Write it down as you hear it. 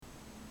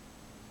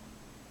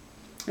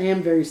I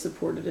am very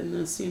supported in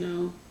this,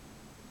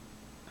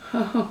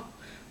 Oh,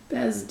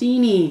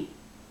 Bezdini.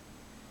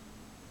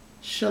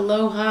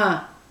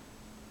 Shaloha.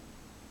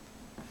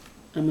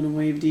 I'm going to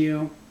wave to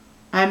you.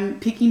 I'm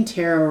picking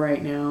tarot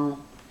right now.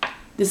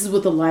 This is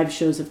what the live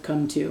shows have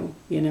come to,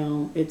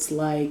 It's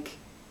like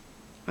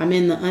I'm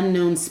in the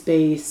unknown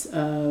space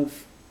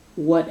of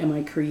what am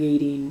I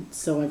creating,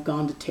 so I've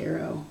gone to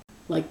tarot.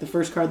 Like the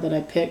first card that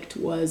I picked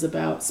was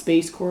about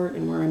Space Court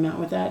and where I'm at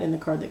with that, and the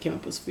card that came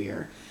up was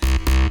Fear.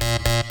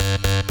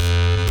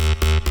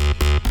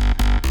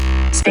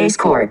 Space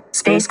Court.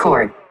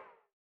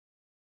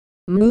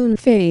 Moon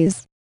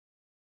phase.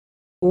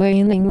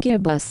 Waning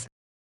gibbous.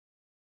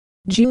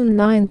 June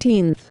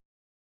 19th,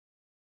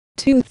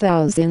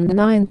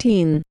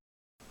 2019.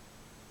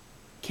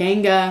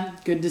 Kanga,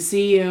 good to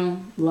see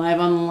you. Live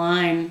on the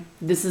line.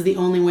 This is the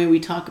only way we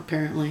talk,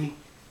 apparently.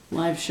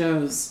 Live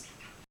shows.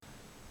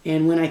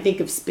 And when I think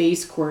of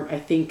Space Court, I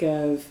think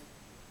of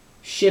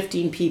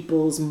shifting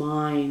people's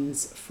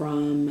minds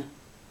from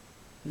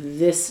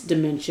this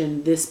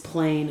dimension, this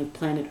plane of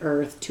planet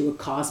Earth to a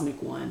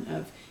cosmic one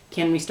of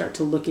can we start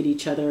to look at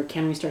each other?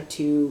 Can we start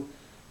to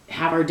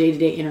have our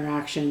day-to-day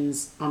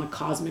interactions on a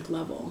cosmic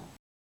level?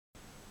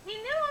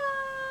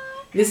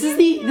 This is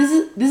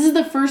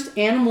the first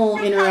animal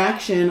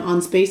interaction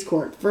on Space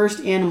Court. First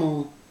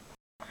animal.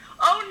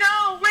 Oh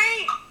no,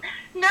 wait.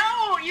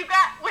 No,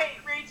 wait,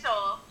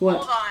 Rachel. What?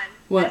 Hold on.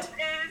 What?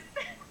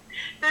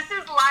 This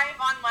is live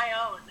on my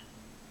own.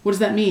 What does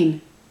that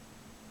mean?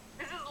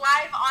 This is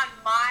live on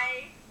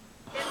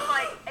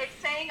it's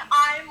saying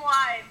I'm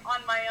live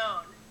on my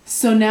own.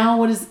 So now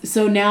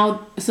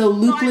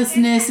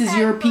looplessness is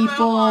your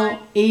people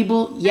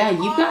able,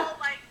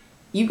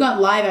 you've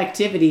got live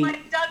activity.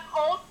 Like Doug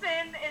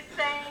Olson is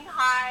saying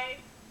hi.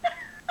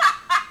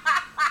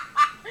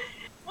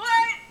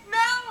 What?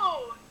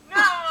 No.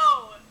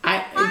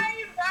 Hi,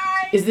 you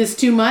guys. Is this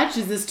too much?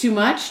 Feels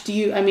like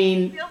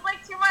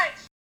too much.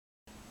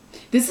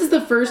 This is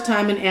the first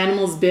time an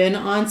animal's been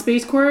on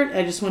Space Court.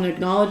 I just want to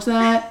acknowledge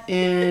that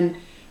and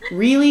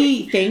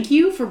really thank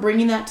you for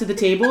bringing that to the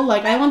table.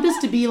 Like, I want this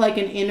to be like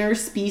an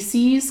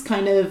interspecies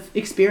kind of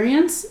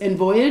experience and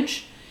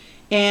voyage.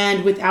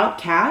 And without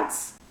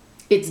cats,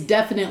 it's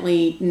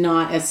definitely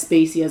not as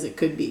spacey as it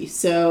could be.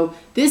 So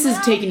this is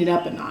taking it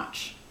up a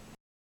notch.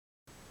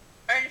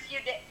 Or in a few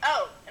days.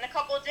 In a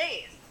couple of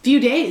days.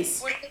 Few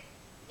days.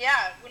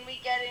 When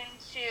we get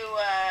into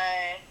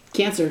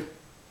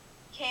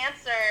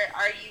Cancer,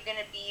 are you going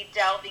to be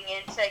delving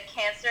into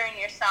Cancer in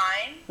your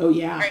sign? Oh,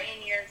 yeah. Or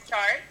in your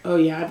chart? Oh,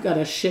 yeah. I've got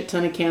a shit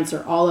ton of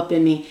Cancer all up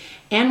in me.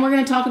 And we're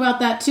going to talk about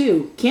that,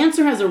 too.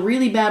 Cancer has a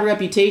really bad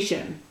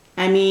reputation.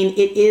 I mean,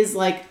 it is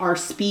like our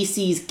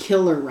species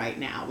killer right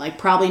now. Like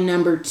probably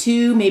number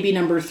 2, maybe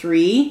number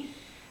 3.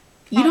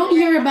 You don't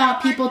hear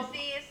about people...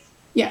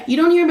 Yeah, you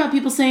don't hear about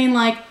people saying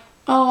like,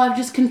 oh, I've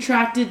just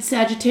contracted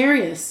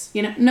Sagittarius.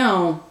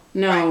 No.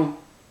 Right.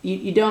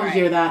 You don't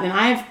hear that. And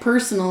I've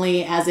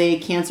personally, as a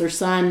Cancer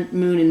Sun,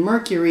 Moon, and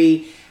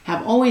Mercury,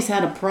 have always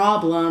had a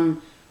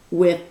problem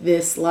with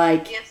this,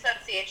 like... The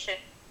association.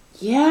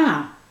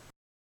 Yeah.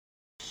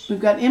 We've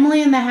got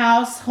Emily in the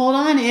house. Hold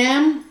on,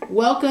 Em.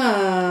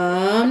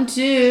 Welcome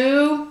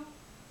to...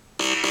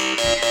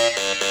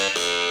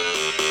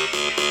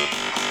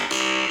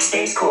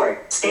 Space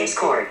Court.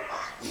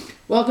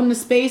 Welcome to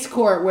Space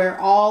Court, where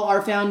all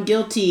are found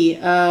guilty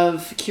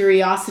of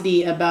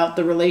curiosity about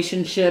the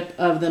relationship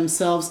of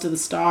themselves to the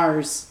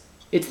stars.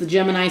 It's the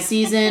Gemini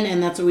season,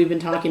 and that's what we've been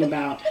talking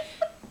about.